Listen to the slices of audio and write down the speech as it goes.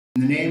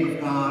In the name of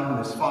God,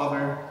 who is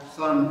Father,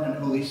 Son, and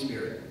Holy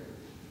Spirit.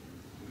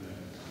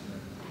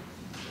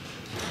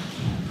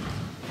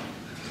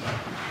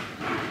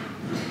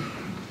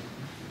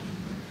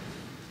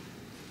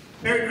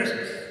 Merry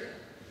Christmas.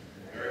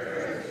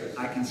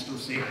 I can still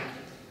say that,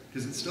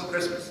 because it's still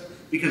Christmas.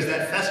 Because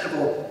that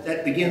festival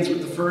that begins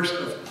with the first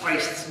of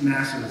Christ's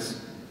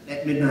Masses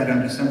at midnight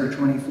on December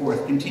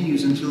 24th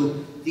continues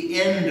until the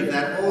end of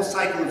that whole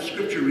cycle of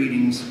scripture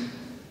readings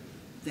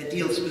that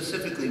deal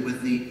specifically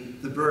with the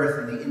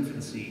birth and the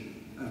infancy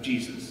of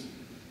Jesus.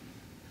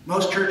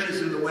 Most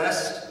churches in the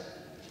West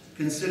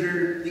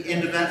consider the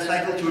end of that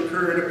cycle to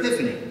occur at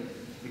Epiphany,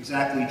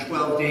 exactly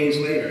 12 days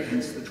later,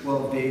 hence the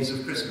 12 days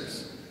of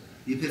Christmas.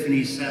 The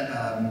Epiphany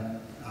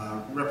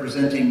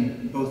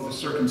representing both the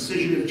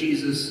circumcision of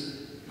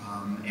Jesus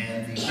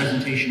and the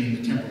presentation in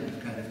the temple.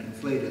 We've kind of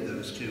conflated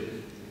those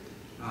two.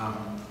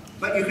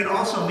 But you can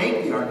also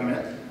make the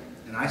argument,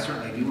 and I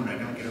certainly do when I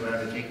don't get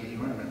around to taking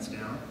the ornaments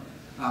down,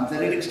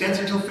 that it extends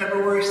until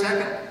February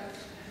 2nd,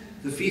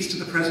 the Feast of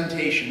the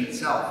Presentation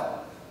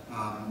itself,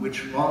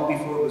 which long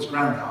before it was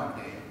Groundhog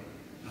Day,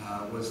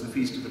 was the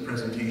Feast of the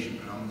Presentation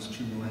for almost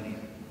 2 millennia.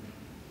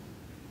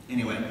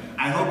 Anyway,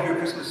 I hope your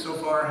Christmas so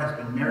far has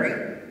been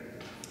merry,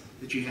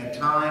 that you had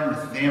time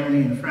with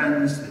family and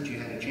friends, that you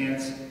had a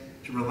chance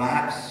to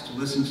relax, to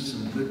listen to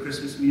some good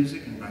Christmas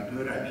music, and by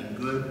good I mean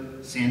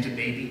good. Santa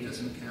Baby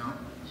doesn't count.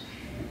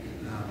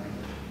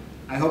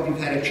 I hope you've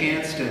had a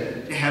chance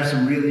to have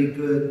some really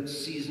good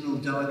seasonal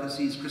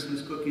delicacies,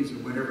 Christmas cookies, or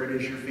whatever it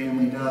is your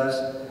family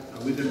does.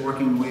 We've been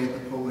working away at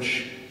the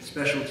Polish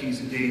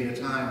specialties a day at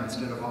a time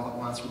instead of all at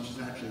once, which is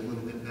actually a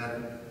little bit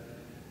better.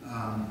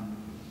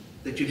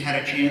 That you've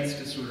had a chance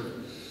to sort of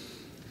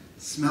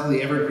smell the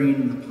evergreen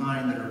and the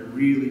pine that are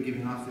really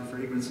giving off their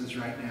fragrances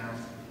right now.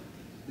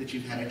 That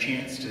you've had a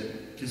chance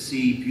to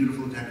see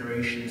beautiful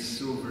decorations,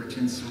 silver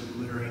tinsel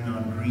glittering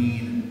on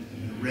green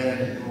and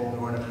red and gold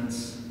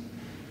ornaments.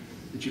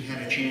 That you've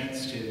had a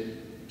chance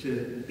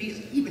to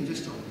be even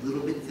just a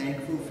little bit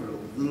thankful for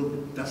a little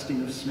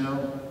dusting of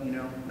snow, you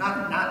know, not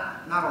a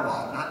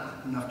lot,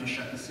 not enough to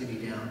shut the city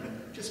down,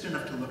 but just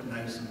enough to look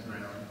nice on the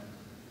ground.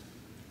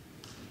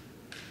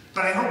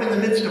 But I hope in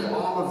the midst of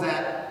all of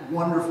that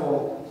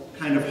wonderful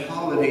kind of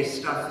holiday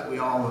stuff that we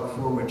all look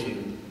forward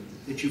to,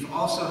 that you've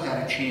also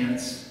had a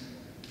chance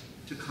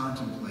to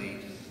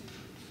contemplate,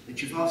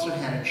 that you've also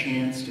had a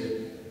chance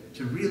to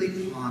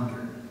really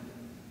ponder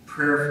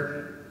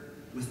prayerfully,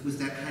 with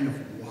that kind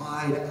of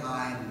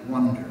wide-eyed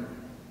wonder,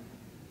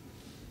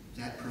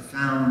 that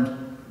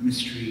profound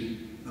mystery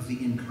of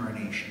the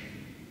Incarnation.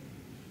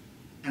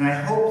 And I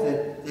hope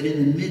that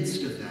in the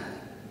midst of that,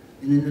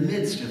 and in the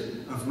midst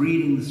of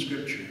reading the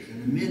Scriptures,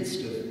 in the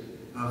midst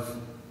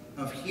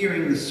of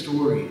hearing the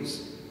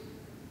stories,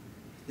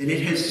 that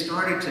it has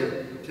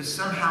started to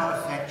somehow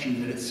affect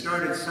you, that it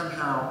started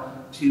somehow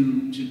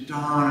to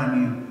dawn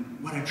on you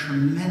what a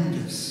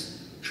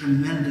tremendous,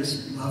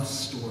 tremendous love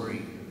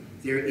story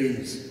there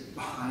is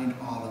behind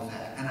all of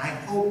that. And I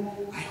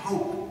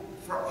hope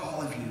for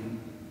all of you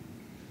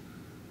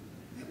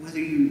that whether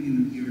you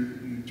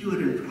do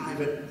it in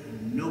private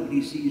and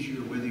nobody sees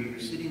you, or whether you're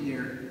sitting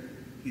there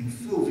in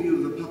full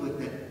view of the public,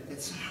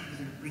 that somehow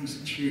that brings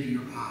a tear to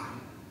your eye,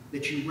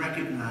 that you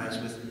recognize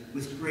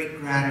with great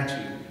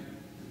gratitude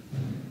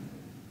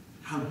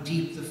how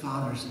deep the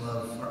Father's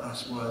love for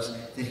us was,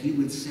 that he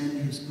would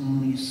send his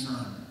only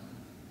Son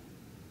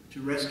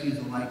to rescue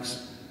the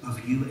likes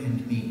of you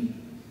and me.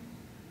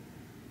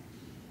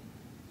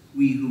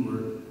 We who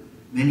were,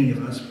 many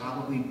of us,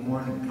 probably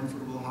born in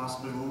comfortable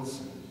hospitals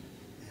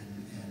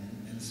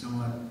and so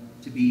on,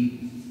 to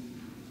be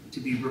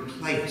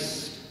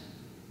replaced,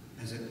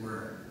 as it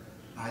were,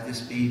 by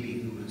this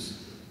baby who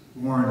was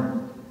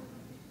born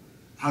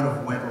out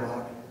of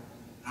wedlock,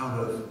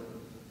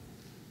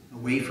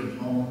 away from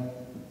home,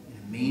 in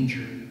a manger,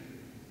 in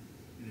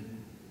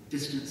a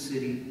distant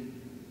city,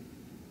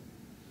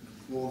 on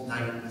a cold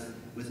night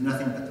with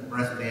nothing but the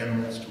breath of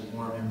animals to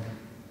warm him.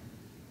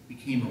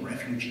 Became a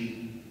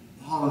refugee,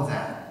 all of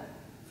that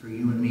for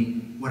you and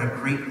me. What a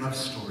great love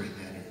story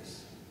that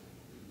is.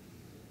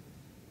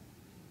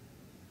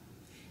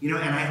 You know,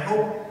 and I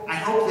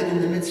hope that in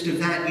the midst of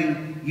that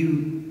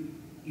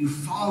you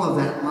follow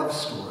that love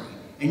story,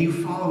 and you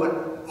follow it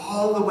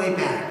all the way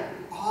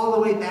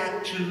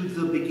back to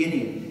the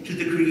beginning, to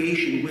the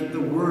creation, when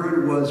the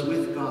Word was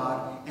with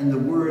God and the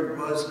Word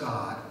was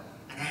God.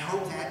 And I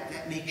hope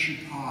that makes you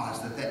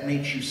pause, that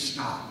makes you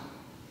stop.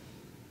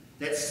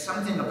 That's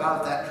something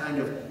about that kind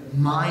of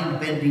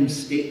mind-bending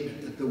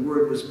statement that the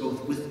Word was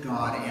both with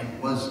God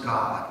and was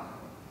God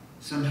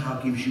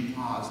somehow gives you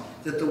pause.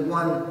 That the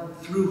one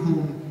through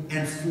whom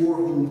and for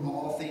whom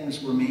all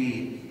things were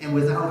made, and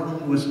without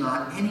whom was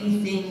not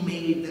anything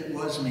made that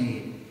was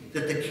made.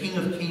 That the King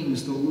of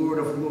Kings, the Lord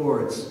of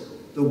Lords,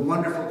 the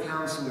wonderful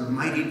Counselor,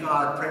 mighty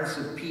God, Prince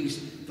of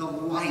Peace, the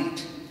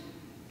Light,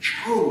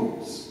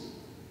 chose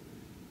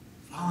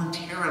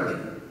voluntarily,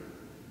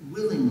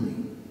 willingly,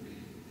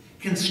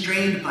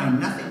 constrained by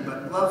nothing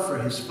but love for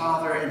his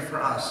Father and for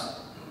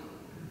us,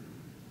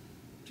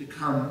 to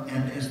come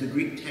and, as the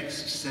Greek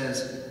text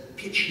says,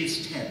 pitch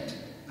his tent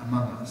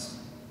among us.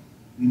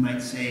 We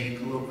might say,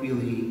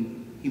 colloquially,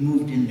 he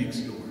moved in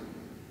next door.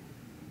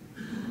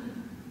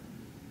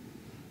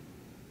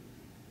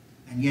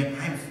 And yet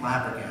I'm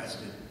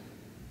flabbergasted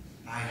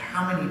by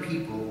how many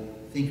people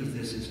think of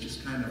this as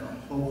just kind of a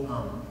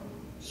ho-hum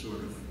sort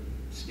of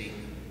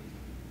statement.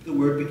 The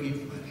Word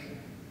became flesh,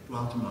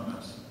 dwelt among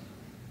us.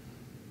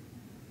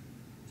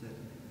 That's it.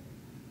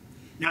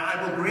 Now,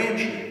 I will grant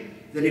you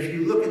that if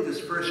you look at this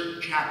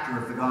first chapter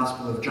of the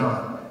Gospel of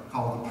John,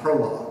 called the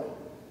prologue,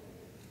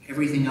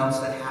 everything else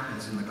that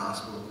happens in the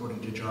Gospel, according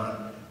to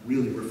John,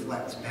 really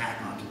reflects back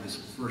onto this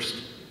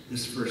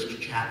first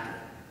chapter.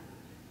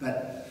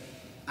 But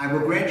I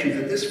will grant you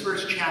that this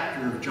first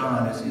chapter of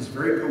John is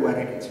very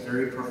poetic, it's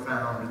very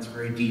profound, it's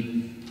very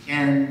deep,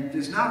 and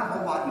there's not a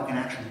whole lot you can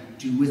actually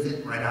do with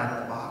it right out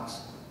of the box,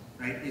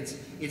 right?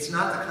 It's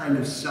not the kind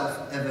of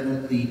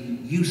self-evidently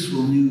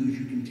useful news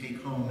you can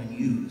take home and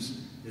use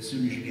as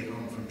soon as you get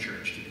home from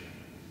church today,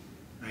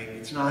 right?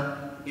 It's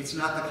not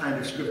the kind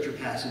of scripture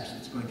passage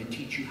that's going to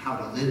teach you how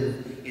to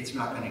live. It's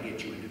not going to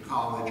get you into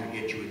college or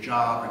get you a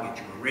job or get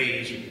you a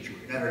raise or get you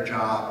a better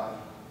job.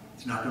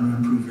 It's not going to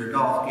improve your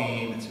golf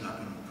game. It's not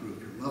going to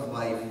improve your love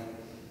life.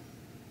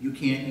 You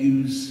can't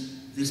use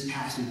this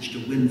passage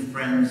to win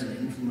friends and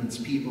influence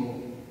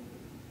people.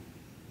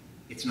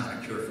 It's not a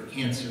cure for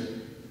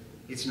cancer.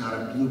 It's not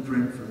a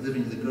blueprint for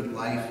living the good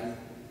life.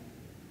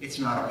 It's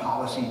not a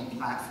policy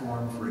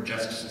platform for a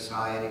just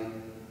society.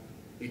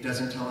 It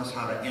doesn't tell us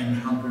how to end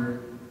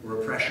hunger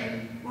or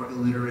oppression or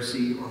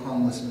illiteracy or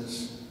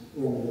homelessness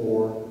or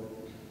war.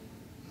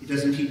 It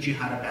doesn't teach you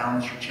how to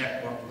balance your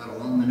checkbook, let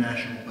alone the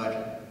national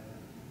budget.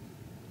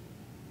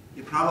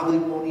 It probably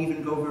won't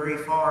even go very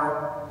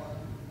far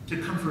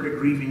to comfort a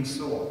grieving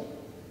soul,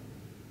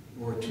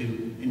 or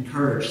to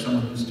encourage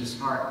someone who's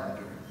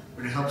disheartened,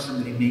 or to help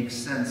somebody make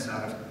sense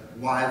out of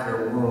why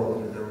their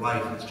world or their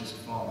life has just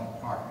fallen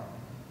apart.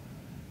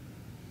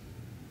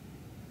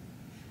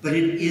 But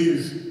it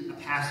is a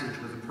passage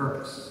with a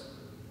purpose.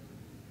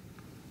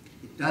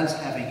 It does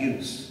have a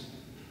use.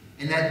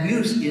 And that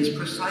use is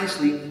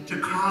precisely to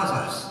cause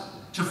us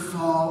to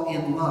fall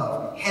in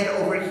love, head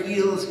over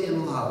heels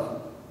in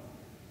love,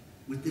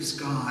 with this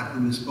God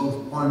who is both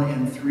one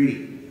and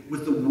three,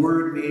 with the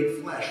Word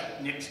made flesh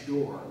next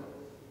door,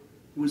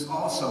 who is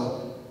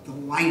also the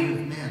light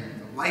of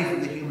men, the light of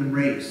the human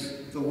race,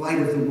 the light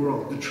of the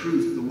world, the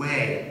truth, the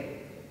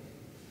way.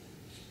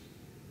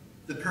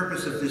 The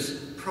purpose of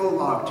this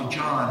prologue to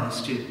John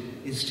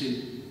is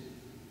to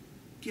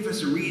give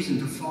us a reason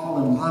to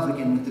fall in love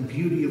again with the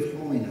beauty of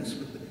holiness,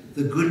 with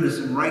the goodness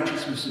and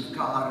righteousness of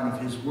God and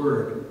of His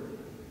Word.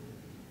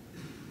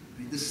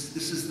 This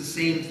is the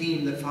same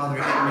theme that Father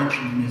Ed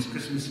mentioned in his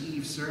Christmas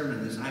Eve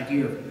sermon, this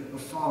idea of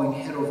falling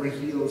head over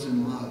heels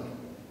in love.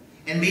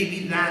 And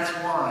maybe that's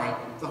why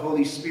the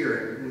Holy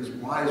Spirit, who is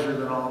wiser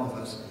than all of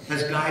us,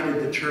 has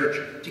guided the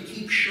church to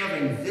keep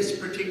shoving this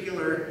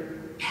particular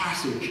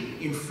passage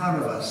in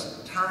front of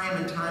us time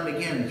and time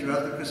again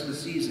throughout the Christmas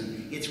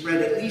season. It's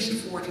read at least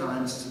 4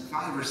 times,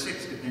 5 or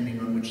 6, depending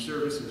on which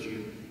services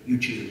you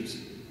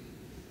choose.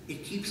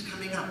 It keeps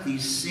coming up,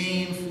 these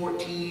same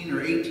 14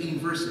 or 18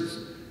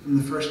 verses from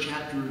the first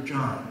chapter of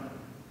John.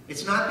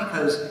 It's not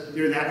because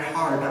they're that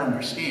hard to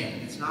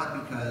understand. It's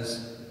not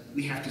because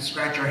we have to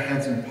scratch our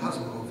heads and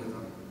puzzle over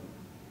them.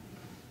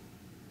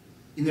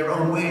 In their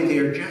own way, they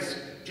are just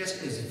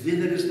as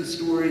vivid as the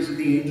stories of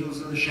the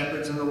angels and the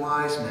shepherds and the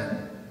wise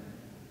men.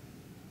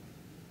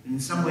 And in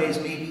some ways,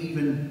 maybe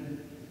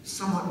even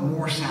somewhat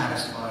more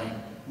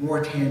satisfying,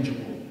 more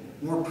tangible,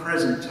 more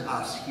present to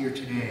us here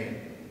today,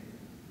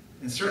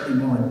 and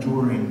certainly more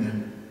enduring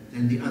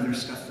than the other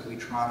stuff that we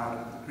trot out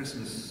of the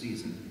Christmas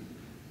season.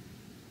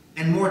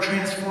 And more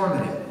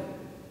transformative.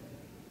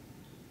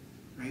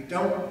 Right?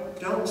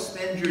 Don't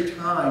spend your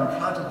time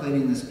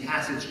contemplating this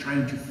passage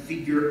trying to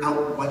figure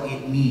out what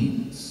it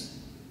means.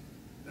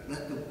 But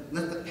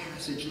let the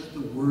passage, let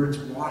the words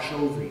wash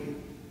over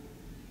you.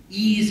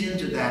 Ease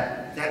into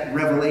that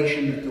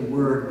revelation that the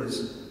Word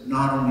was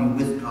not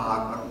only with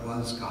God, but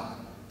was God.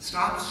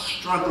 Stop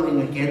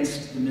struggling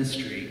against the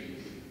mystery.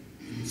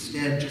 And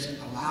instead, just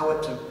allow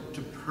it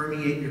to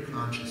permeate your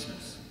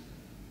consciousness.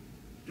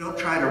 Don't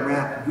try to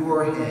wrap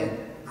your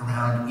head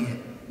around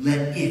it.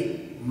 Let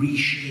it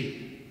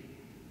reshape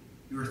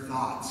your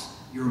thoughts,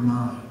 your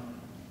mind.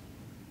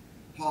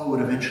 Paul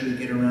would eventually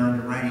get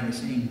around to writing and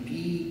saying,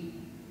 be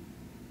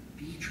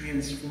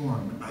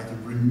transformed by the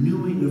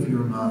renewing of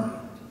your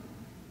mind.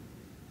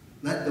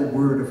 Let the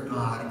Word of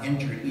God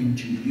enter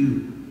into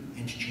you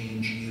and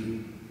change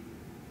you.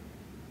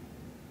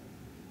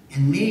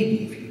 And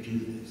maybe if you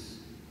do this,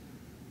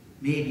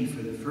 maybe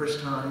for the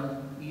first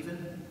time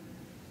even,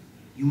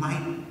 you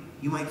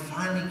might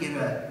finally get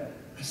a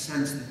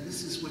sense that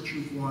this is what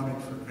you've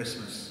wanted for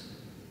Christmas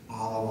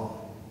all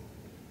along.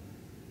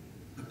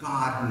 A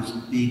God who is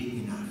big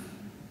enough.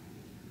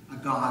 A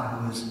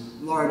God who is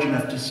large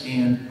enough to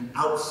stand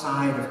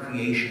outside of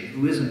creation,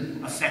 who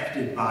isn't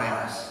affected by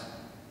us.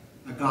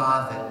 A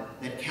God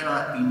that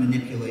cannot be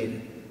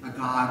manipulated. A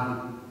God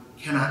who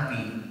cannot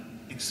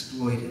be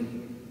exploited.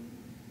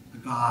 A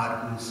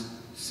God who is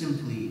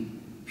simply,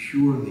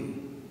 purely,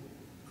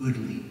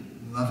 goodly,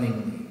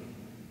 lovingly,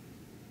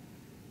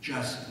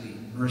 justly,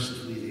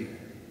 mercifully there.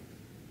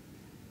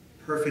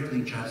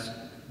 Perfectly just,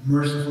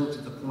 merciful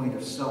to the point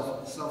of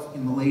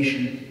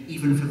self-immolation,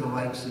 even for the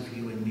likes of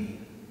you and me.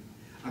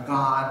 A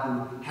God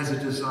who has a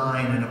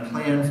design and a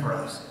plan for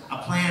us, a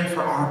plan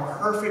for our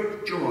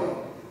perfect joy,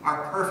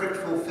 our perfect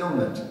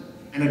fulfillment,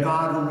 and a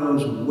God who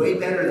knows way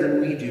better than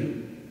we do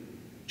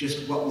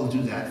just what will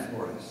do that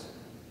for us.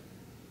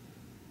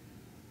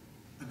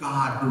 A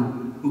God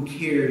who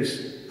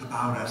cares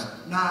about us,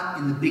 not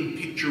in the big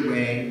picture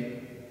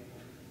way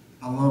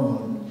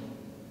alone,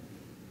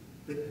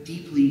 but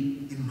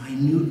deeply and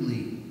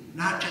minutely,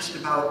 not just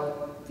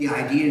about the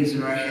ideas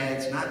in our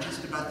heads, not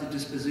just about the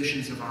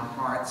dispositions of our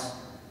hearts,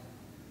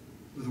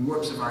 or the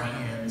works of our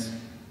hands,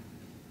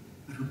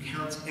 but who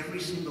counts every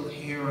single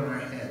hair on our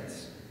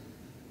heads,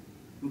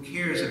 who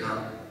cares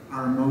about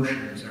our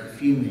emotions, our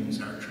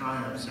feelings, our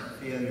triumphs, our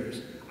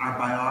failures, our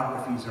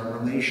biographies, our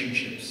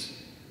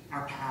relationships,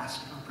 our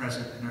past, our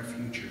present, and our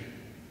future.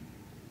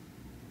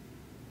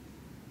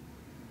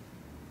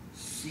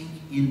 Sink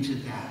into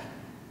that.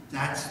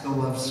 That's the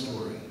love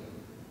story.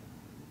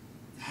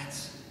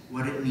 That's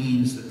what it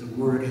means that the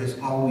Word has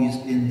always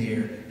been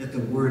there, that the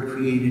Word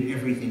created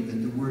everything,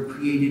 that the Word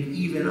created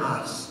even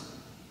us,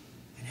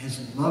 and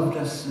has loved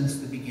us since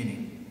the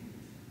beginning,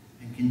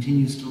 and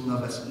continues to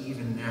love us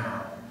even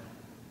now.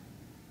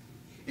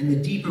 And the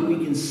deeper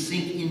we can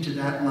sink into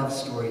that love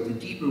story, the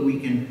deeper we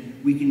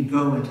can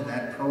go into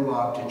that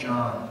prologue to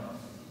John,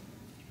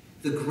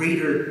 the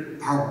greater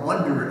our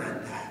wonder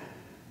at that,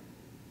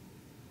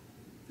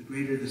 the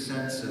greater the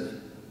sense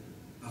of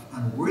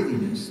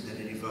unworthiness that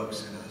it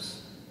evokes in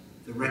us.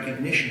 The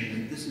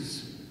recognition that this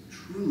is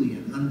truly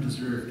an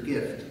undeserved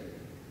gift.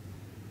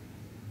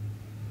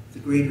 The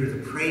greater the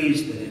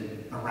praise that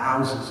it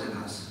arouses in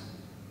us.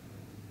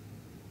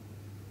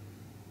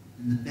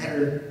 And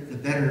the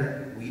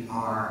better we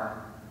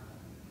are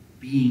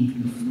being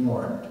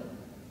conformed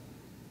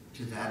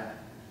to that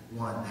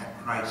one, that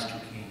Christ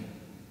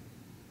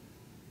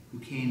who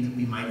came that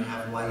we might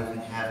have life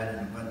and have it in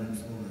abundant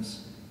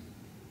fullness,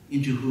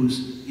 into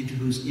whose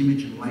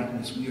image and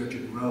likeness we are to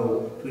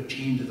grow to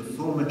attain to the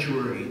full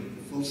maturity,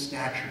 the full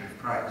stature of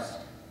Christ.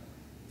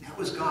 That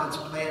was God's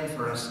plan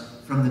for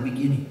us from the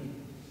beginning.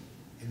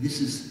 And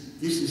this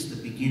is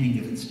the beginning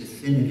of its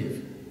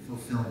definitive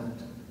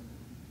fulfillment.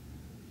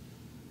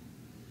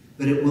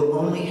 But it will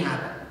only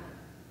happen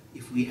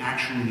if we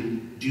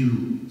actually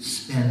do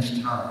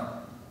spend time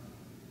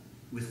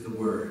with the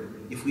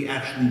Word, if we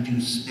actually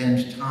do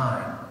spend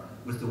time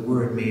with the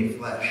Word made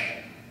flesh,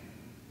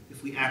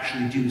 if we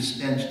actually do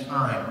spend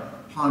time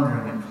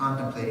pondering and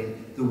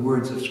contemplating the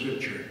words of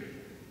Scripture,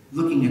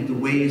 looking at the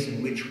ways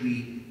in which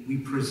we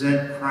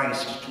present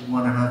Christ to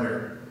one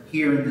another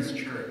here in this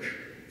church,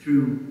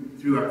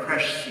 through our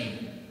creche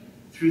scene,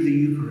 through the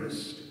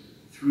Eucharist,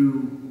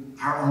 through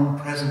our own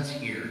presence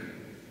here,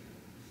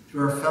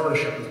 through our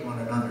fellowship with one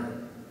another,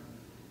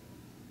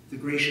 the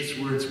gracious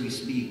words we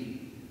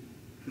speak,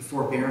 the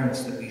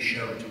forbearance that we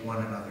show to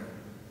one another.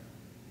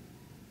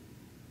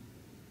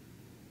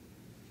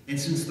 And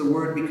since the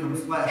Word become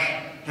flesh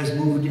has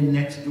moved in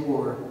next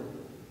door,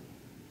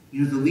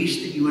 the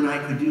least that you and I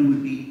could do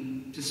would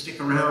be to stick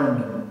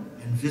around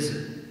and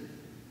visit.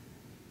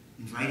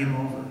 Invite him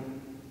over.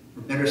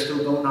 Or better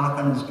still, go knock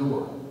on his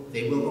door.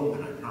 They will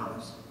open, I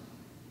promise.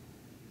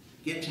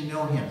 Get to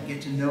know him.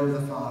 Get to know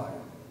the Father.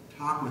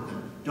 Talk with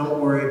them. Don't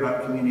worry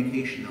about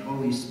communication. The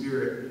Holy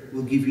Spirit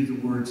will give you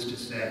the words to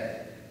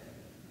say.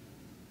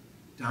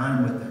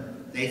 Dine with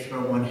them. They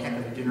throw one heck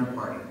of a dinner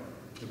party.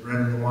 The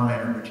bread and the wine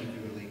are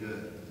particularly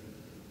good.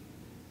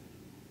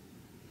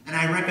 And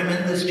I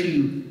recommend this to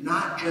you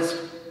not just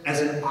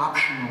as an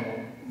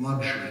optional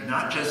luxury,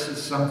 not just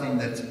as something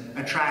that's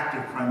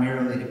attractive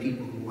primarily to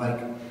people who like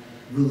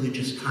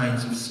religious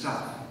kinds of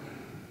stuff,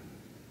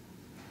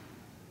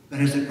 but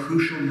as a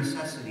crucial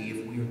necessity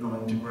if we are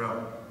going to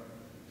grow,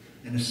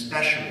 and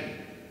especially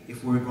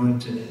if we're going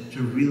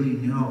to really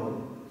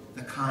know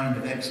the kind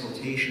of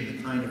exaltation,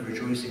 the kind of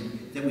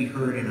rejoicing that we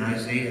heard in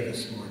Isaiah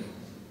this morning.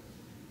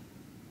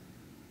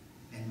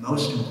 And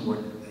most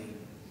importantly,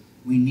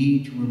 we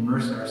need to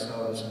immerse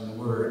ourselves in the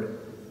Word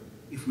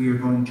if we are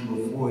going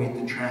to avoid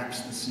the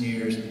traps, the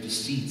snares, the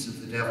deceits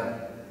of the devil,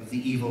 of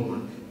the evil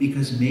one.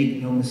 Because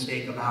make no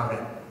mistake about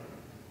it,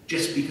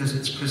 just because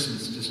it's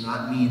Christmas does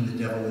not mean the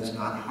devil is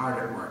not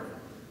hard at work.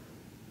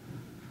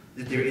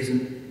 That there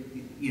isn't,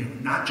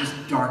 not just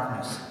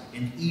darkness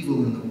and evil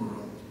in the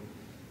world,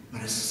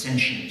 but a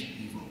sentient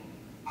evil,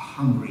 a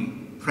hungry,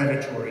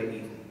 predatory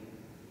evil.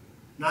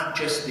 Not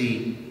just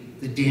the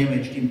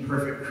damaged,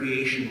 imperfect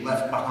creation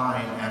left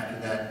behind after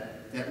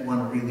that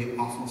one really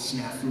awful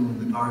snafu in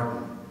the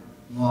garden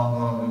long,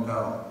 long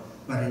ago,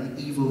 but an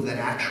evil that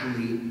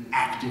actually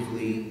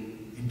actively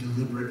and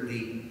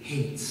deliberately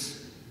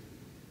hates.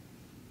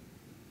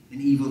 An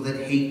evil that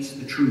hates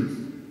the truth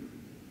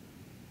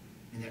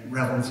and that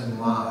revels in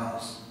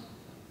lies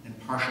and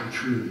partial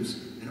truths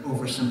and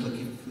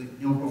oversimplifications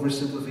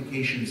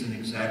oversimplifications and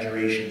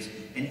exaggerations,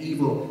 an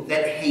evil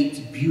that hates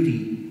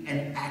beauty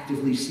and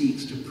actively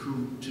seeks to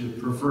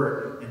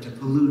pervert and to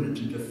pollute and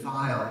to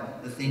defile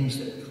the things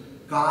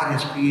that God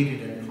has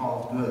created and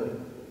called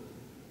good.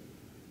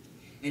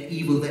 An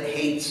evil that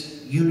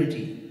hates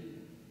unity,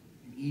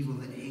 an evil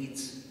that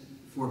hates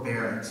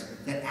forbearance,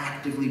 that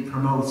actively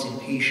promotes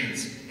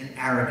impatience and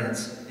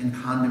arrogance and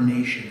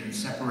condemnation and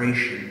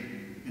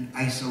separation and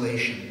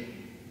isolation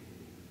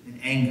and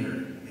anger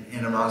and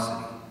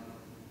animosity.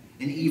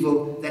 An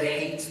evil that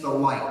hates the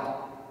light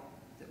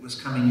that was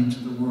coming into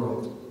the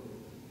world,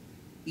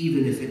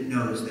 even if it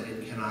knows that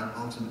it cannot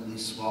ultimately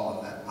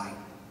swallow that light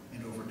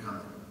and overcome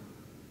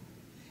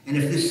it. And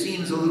if this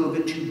seems a little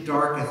bit too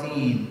dark a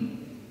theme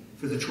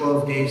for the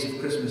 12 days of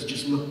Christmas,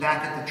 just look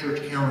back at the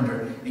church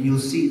calendar and you'll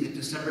see that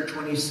December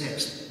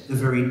 26th, the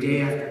very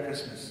day after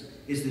Christmas,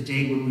 is the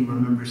day when we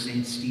remember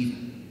St.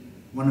 Stephen,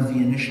 one of the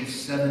initial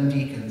 7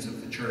 deacons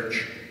of the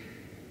church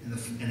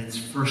and its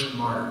first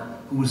martyr,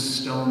 who was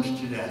stoned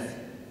to death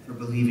for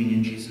believing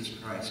in Jesus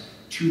Christ.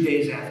 2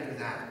 days after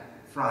that,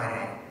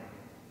 Friday,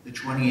 the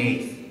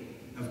 28th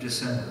of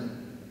December,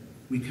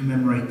 we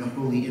commemorate the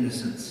Holy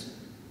Innocents,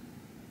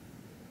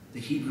 the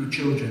Hebrew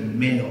children,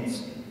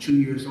 males, 2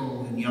 years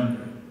old and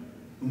younger,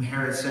 whom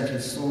Herod sent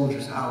his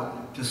soldiers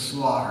out to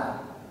slaughter,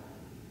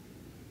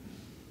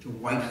 to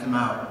wipe them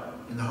out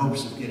in the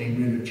hopes of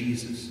getting rid of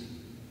Jesus.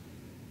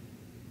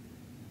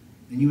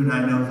 And you and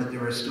I know that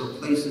there are still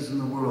places in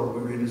the world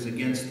where it is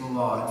against the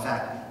law, in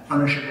fact,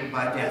 punishable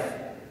by death,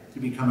 to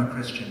become a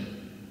Christian.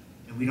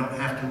 And we don't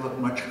have to look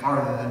much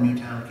farther than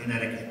Newtown,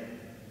 Connecticut,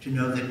 to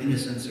know that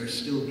innocents are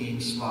still being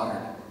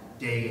slaughtered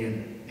day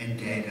in and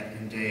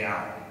day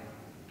out.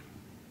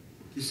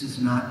 This is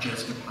not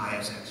just a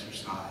pious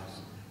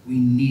exercise. We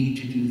need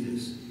to do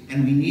this.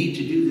 And we need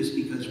to do this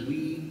because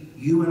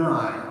you and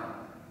I,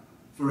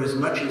 for as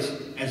much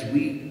as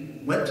we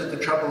went to the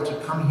trouble to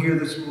come here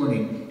this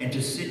morning and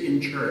to sit in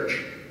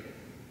church,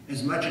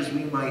 as much as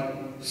we might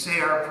say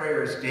our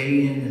prayers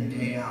day in and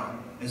day out,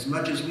 as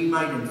much as we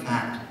might, in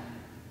fact,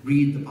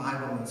 read the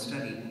Bible and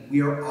study,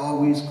 we are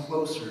always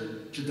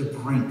closer to the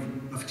brink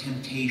of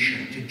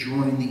temptation to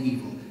join the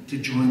evil, to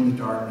join the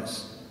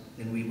darkness,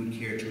 than we would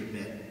care to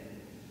admit.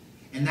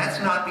 And that's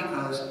not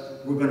because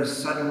we're going to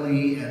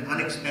suddenly and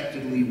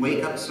unexpectedly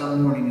wake up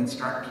some morning and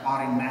start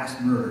plotting mass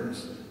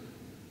murders,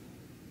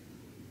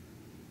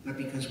 but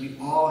because we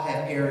all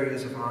have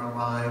areas of our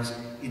lives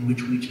in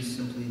which we just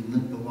simply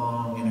limp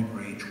along in a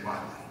gray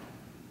twilight.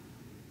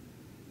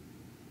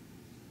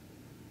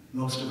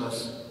 Most of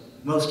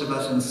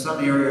us in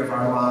some area of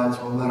our lives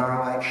will let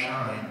our light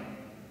shine,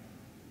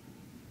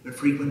 but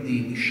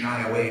frequently we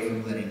shy away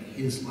from letting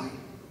His light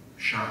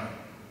shine.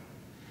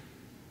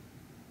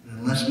 And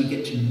unless we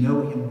get to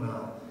know Him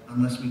well,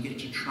 unless we get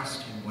to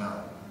trust Him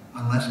well,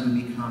 unless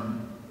we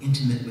become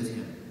intimate with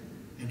Him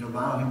and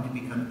allow Him to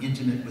become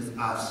intimate with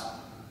us,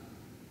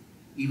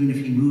 even if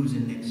He moves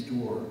in next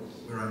door,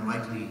 we're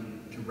unlikely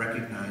to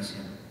recognize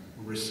Him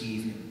or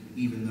receive Him,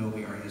 even though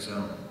we are His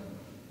own.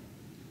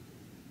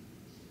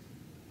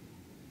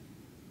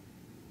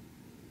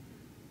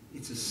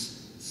 It's a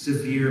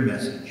severe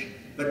message,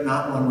 but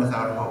not one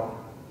without hope,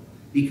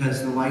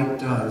 because the light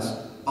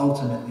does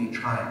ultimately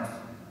triumph.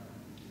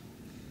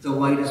 The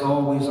light is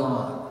always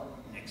on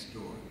next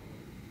door,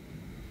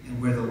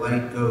 and where the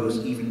light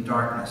goes, even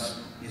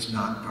darkness is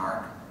not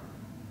dark.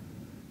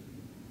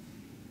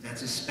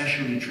 That's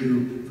especially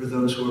true for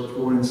those who are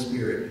poor in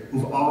spirit,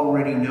 who've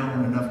already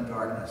known enough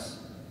darkness,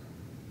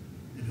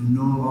 and who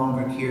no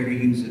longer care to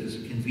use it as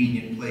a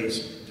convenient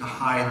place to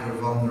hide their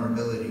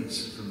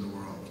vulnerabilities from the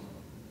world.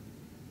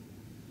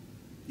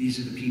 These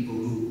are the people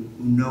who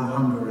know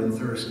hunger and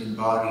thirst in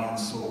body and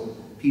soul,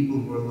 people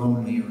who are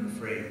lonely or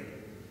afraid,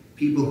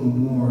 people who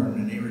mourn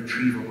an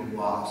irretrievable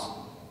loss,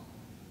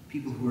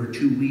 people who are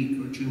too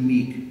weak or too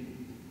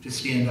meek to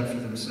stand up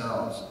for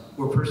themselves,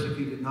 who are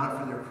persecuted not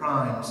for their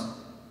crimes,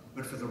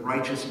 but for the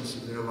righteousness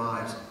of their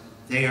lives.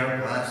 They are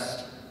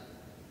blessed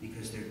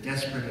because they're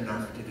desperate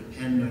enough to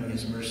depend on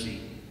His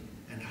mercy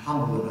and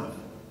humble enough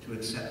to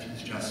accept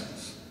His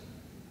justice.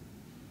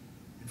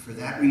 And for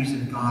that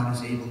reason, God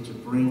is able to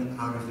bring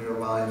out of their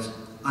lives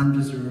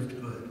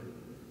undeserved good,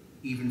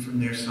 even from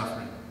their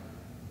suffering,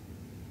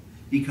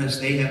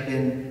 because they have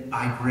been,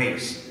 by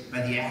grace,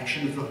 by the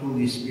action of the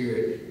Holy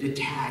Spirit,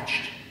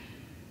 detached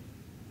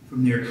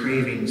from their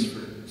cravings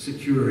for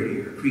security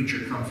or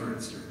creature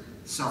comforts or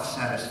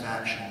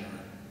self-satisfaction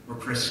or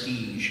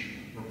prestige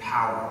or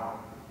power,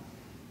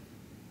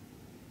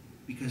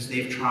 because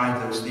they've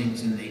tried those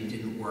things and they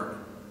didn't work,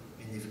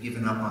 and they've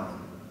given up on them.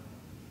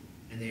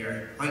 And they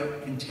are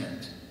quite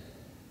content,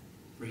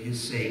 for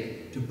His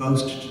sake, to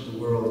boast to the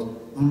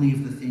world only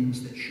of the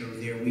things that show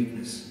their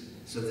weakness,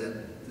 so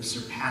that the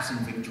surpassing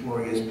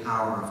victorious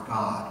power of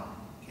God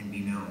can be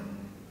known.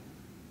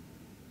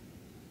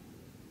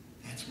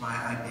 That's why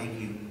I beg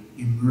you,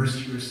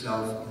 immerse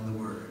yourself in the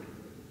Word.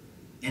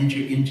 Enter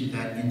into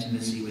that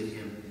intimacy with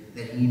Him,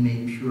 that He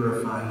may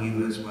purify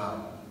you as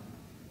well,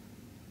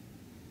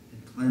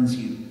 and cleanse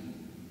you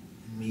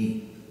and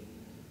me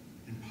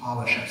and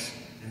polish us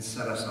and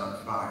set us on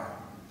fire.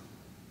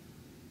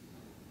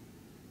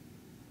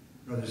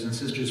 Brothers and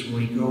sisters, when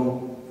we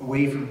go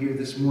away from here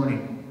this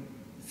morning,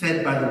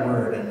 fed by the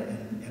Word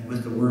and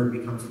with the Word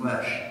become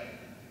flesh,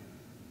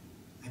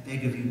 I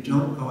beg of you,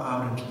 don't go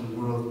out into the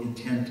world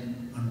intent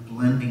on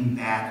blending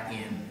back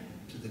in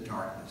to the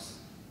darkness.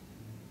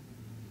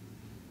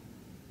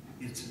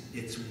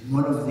 It's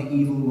one of the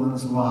evil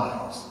one's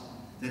lies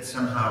that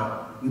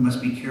somehow we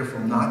must be careful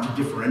not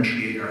to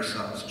differentiate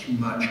ourselves too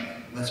much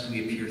lest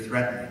we appear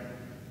threatening.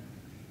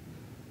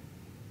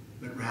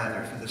 But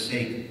rather, for the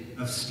sake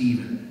of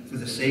Stephen, for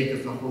the sake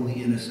of the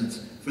holy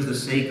innocents, for the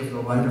sake of the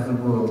light of the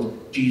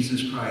world,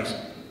 Jesus Christ,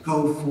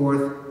 go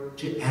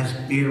forth as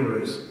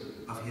bearers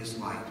of his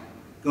light.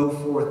 Go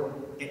forth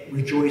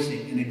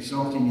rejoicing and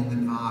exulting in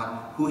the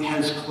God who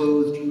has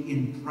clothed you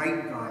in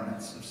bright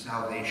garments of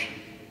salvation,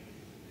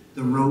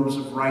 the robes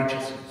of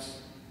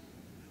righteousness,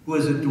 who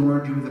has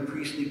adorned you with a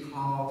priestly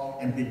call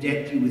and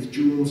bedecked you with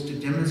jewels to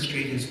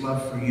demonstrate his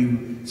love for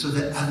you so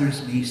that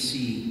others may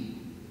see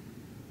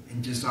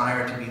and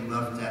desire to be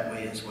loved that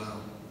way as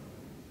well.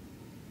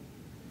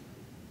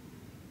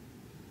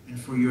 And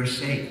for your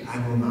sake,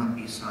 I will not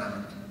be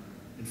silent.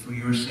 And for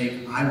your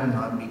sake, I will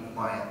not be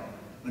quiet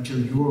until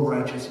your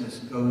righteousness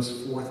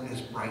goes forth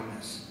as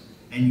brightness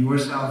and your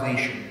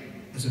salvation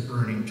as a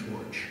burning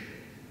torch.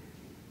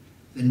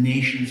 The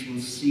nations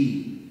will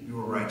see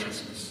your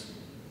righteousness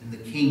and the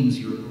kings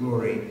your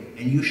glory,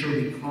 and you shall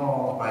be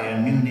called by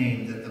a new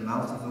name that the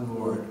mouth of the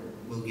Lord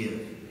will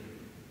give.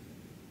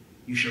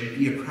 You shall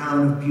be a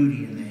crown of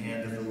beauty in the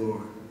hand of the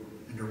Lord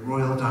and a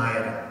royal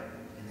diadem